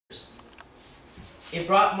It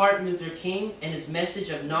brought Martin Luther King and his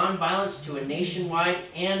message of nonviolence to a nationwide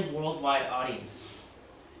and worldwide audience.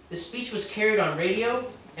 The speech was carried on radio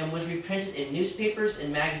and was reprinted in newspapers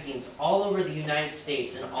and magazines all over the United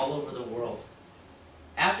States and all over the world.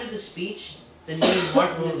 After the speech, the name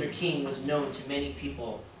Martin Luther King was known to many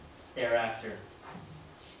people thereafter.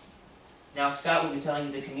 Now Scott will be telling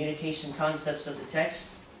you the communication concepts of the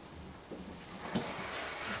text.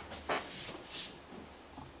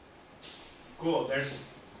 Cool. There's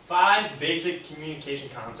 5 basic communication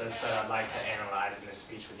concepts that I'd like to analyze in this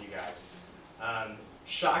speech with you guys.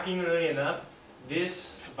 Shockingly enough,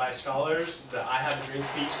 this, by scholars, the I Have a Dream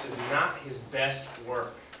speech is not his best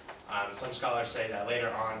work. Some scholars say that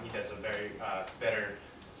later on he does a very better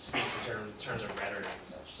speech in terms of rhetoric and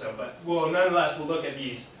such. So, nonetheless, we'll look at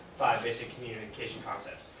these 5 basic communication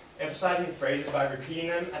concepts. Emphasizing phrases by repeating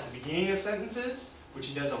them at the beginning of sentences, which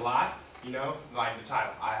he does a lot, like the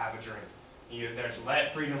title, I Have a Dream. There's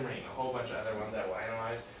Let Freedom Ring, a whole bunch of other ones that we'll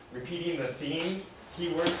analyze. Repeating the theme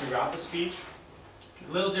keywords throughout the speech.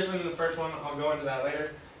 A little different than the first one, I'll go into that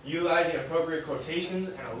later. Utilizing appropriate quotations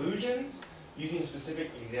and allusions. Using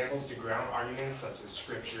specific examples to ground arguments such as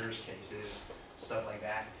scriptures, cases, stuff like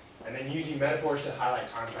that. And then using metaphors to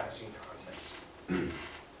highlight contrasting concepts.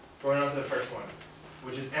 Going on to the first one,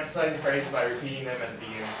 which is emphasizing phrases by repeating them at the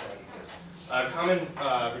beginning of sentences. A common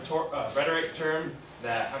rhetoric term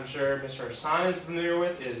that I'm sure Mr. Hassan is familiar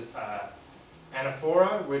with is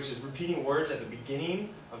anaphora, which is repeating words at the beginning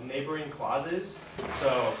of neighboring clauses.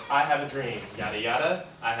 So, I have a dream, yada yada,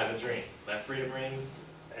 I have a dream, let freedom ring,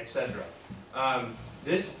 etc.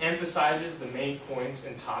 This emphasizes the main points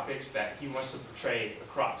and topics that he wants to portray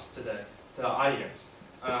across to the audience.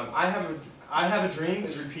 I have a dream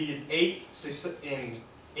is repeated in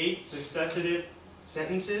 8 successive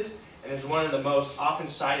sentences, and is one of the most often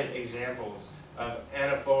cited examples of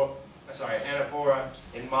anaphora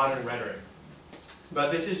in modern rhetoric. But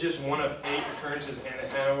this is just one of 8 occurrences in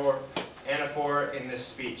anaphora in this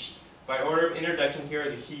speech. By order of introduction, here are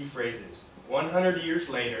the key phrases. 100 years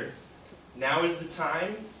later, now is the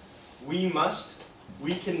time, we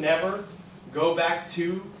can never, go back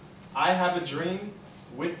to, I have a dream,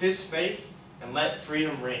 with this faith, and let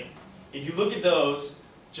freedom ring. If you look at those,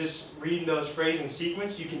 just reading those phrases in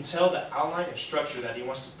sequence, you can tell the outline and structure that he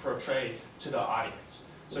wants to portray to the audience.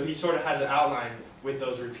 So he sort of has an outline with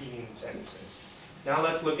those repeating sentences. Now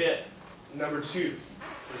let's look at number 2,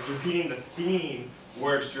 which is repeating the theme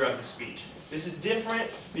words throughout the speech. This is different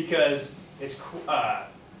because it's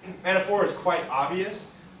anaphora is quite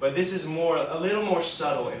obvious, but this is a little more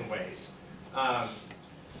subtle in ways.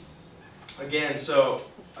 Again, so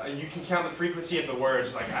you can count the frequency of the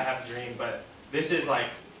words, like I have a dream, but this is like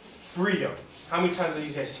freedom. How many times does he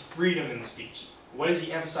say freedom in the speech? What is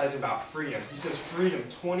he emphasizing about freedom? He says freedom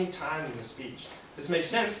 20 times in the speech. This makes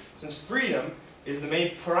sense since freedom is the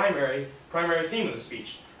main primary theme of the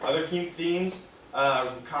speech. Other key themes,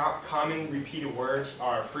 common repeated words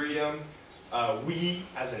are freedom, we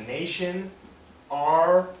as a nation,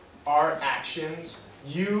 our actions,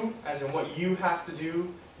 you as in what you have to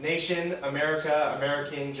do, nation, America,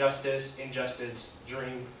 American, justice, injustice,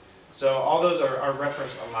 dream. So all those are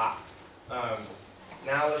referenced a lot.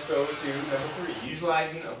 Now let's go to number 3,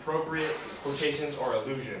 utilizing appropriate quotations or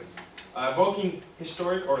allusions. Evoking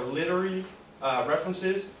historic or literary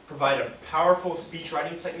references provide a powerful speech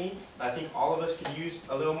writing technique that I think all of us could use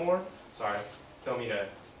a little more. Sorry, don't mean to,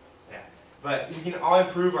 yeah. But we can all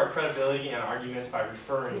improve our credibility and arguments by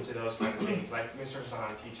referring to those kind of things, like Mr.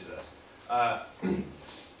 Hassan teaches us.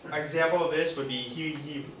 An example of this would be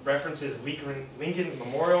he references Lincoln's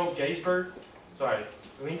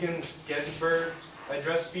Gettysburg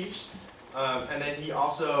address speech, and then he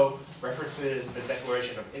also references the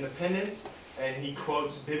Declaration of Independence, and he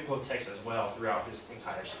quotes biblical texts as well throughout his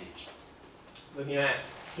entire speech. Looking at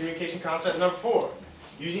communication concept number 4,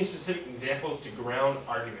 using specific examples to ground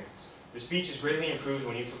arguments. Your speech is greatly improved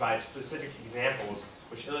when you provide specific examples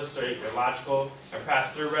which illustrate your logical and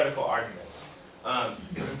perhaps theoretical arguments. A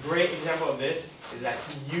great example of this is that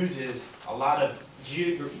he uses a lot of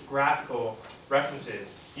geographical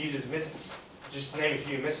references. He uses, just to name a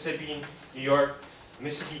few, Mississippi, New York,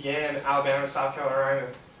 Mississippi again, Alabama, South Carolina,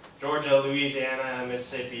 Georgia, Louisiana,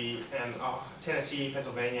 Mississippi, and Tennessee,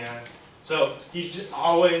 Pennsylvania. So he's just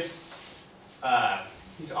always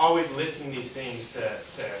listing these things to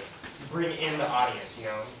bring in the audience,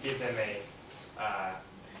 give them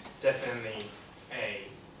definitely a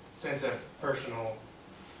sense of personal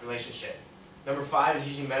relationship. Number 5 is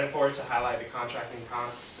using metaphors to highlight the contracting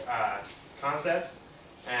concepts.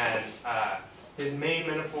 And his main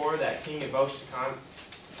metaphor that King evokes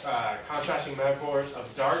contrasting metaphors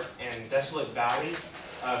of dark and desolate valleys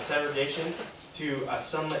of segregation to a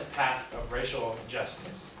sunlit path of racial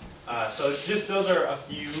justice. So just those are a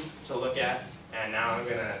few to look at, and now I'm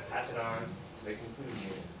going to pass it on to the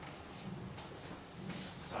conclusion.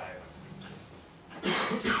 Sorry.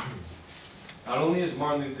 Not only is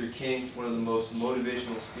Martin Luther King one of the most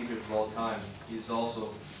motivational speakers of all time, he is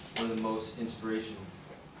also one of the most inspirational.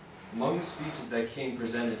 Among the speeches that King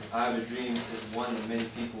presented, I Have a Dream is one that many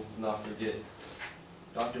people will not forget.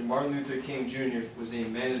 Dr. Martin Luther King Jr. was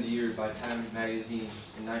named Man of the Year by Time magazine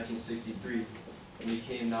in 1963 and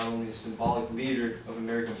became not only a symbolic leader of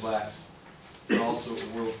American blacks, but also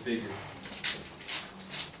a world figure.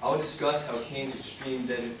 I will discuss how King's extreme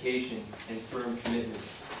dedication and firm commitment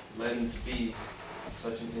led him to be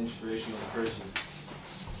such an inspirational person.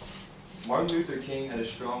 Martin Luther King had a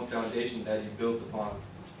strong foundation that he built upon.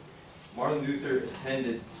 Martin Luther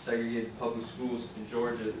attended segregated public schools in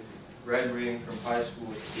Georgia, graduating from high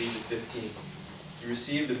school at the age of 15. He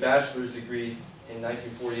received a bachelor's degree in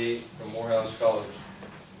 1948 from Morehouse College.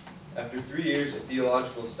 After 3 years of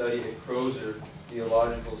theological study at Crozer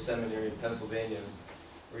Theological Seminary in Pennsylvania,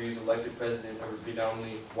 where he was elected president of a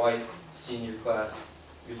predominantly white senior class,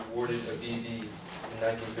 he was awarded a BD in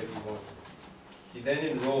 1951. He then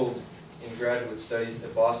enrolled in graduate studies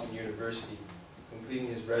at Boston University, completing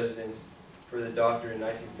his residence for the doctor in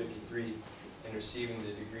 1953 and receiving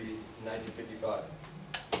the degree in 1955.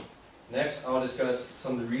 Next, I'll discuss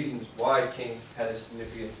some of the reasons why King had a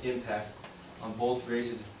significant impact on both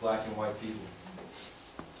races of black and white people.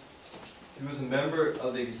 He was a member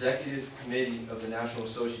of the Executive Committee of the National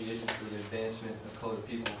Association for the Advancement of Colored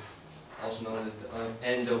People, also known as the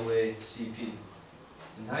NAACP.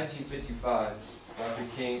 In 1955, Dr.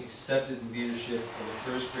 King accepted the leadership of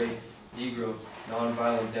the first great Negro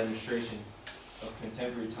nonviolent demonstration of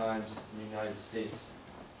contemporary times in the United States,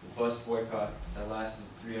 the bus boycott that lasted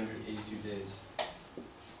 382 days.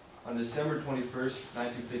 On December 21st,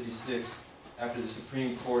 1956, after the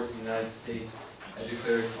Supreme Court of the United States had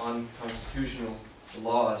declared unconstitutional the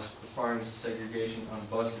laws requiring segregation on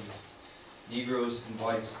buses, Negroes and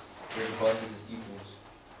whites rode the buses as equals.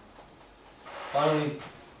 Finally,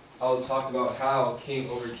 I will talk about how King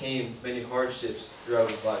overcame many hardships throughout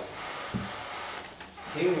his life.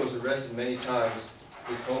 King was arrested many times,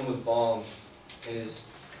 his home was bombed, and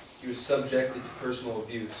he was subjected to personal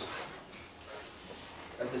abuse.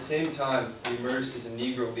 At the same time, he emerged as a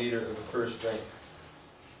Negro leader of the first rank.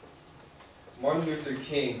 Martin Luther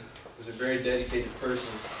King was a very dedicated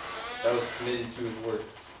person that was committed to his work.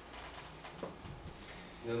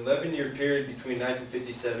 In an 11-year period between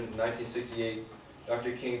 1957 and 1968,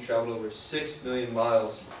 Dr. King traveled over 6 million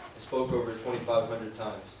miles and spoke over 2,500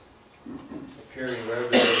 times, appearing wherever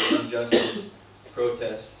there was injustice,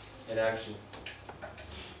 protest, and action.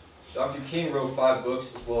 Dr. King wrote 5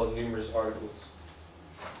 books as well as numerous articles.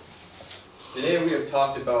 Today we have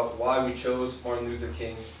talked about why we chose Martin Luther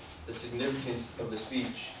King, the significance of the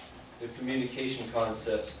speech, the communication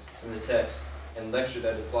concepts from the text, and lecture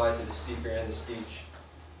that apply to the speaker and the speech,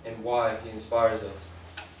 and why he inspires us.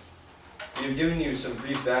 We have given you some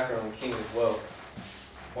brief background on King as well.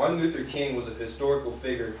 Martin Luther King was a historical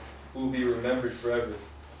figure who will be remembered forever.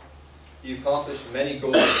 He accomplished many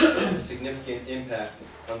goals and had a significant impact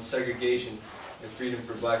on segregation and freedom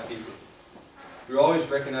for black people. We always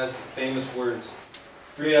recognize the famous words,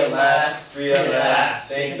 "Free at last, free at last,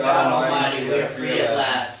 thank God Almighty, we are free at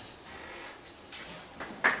last."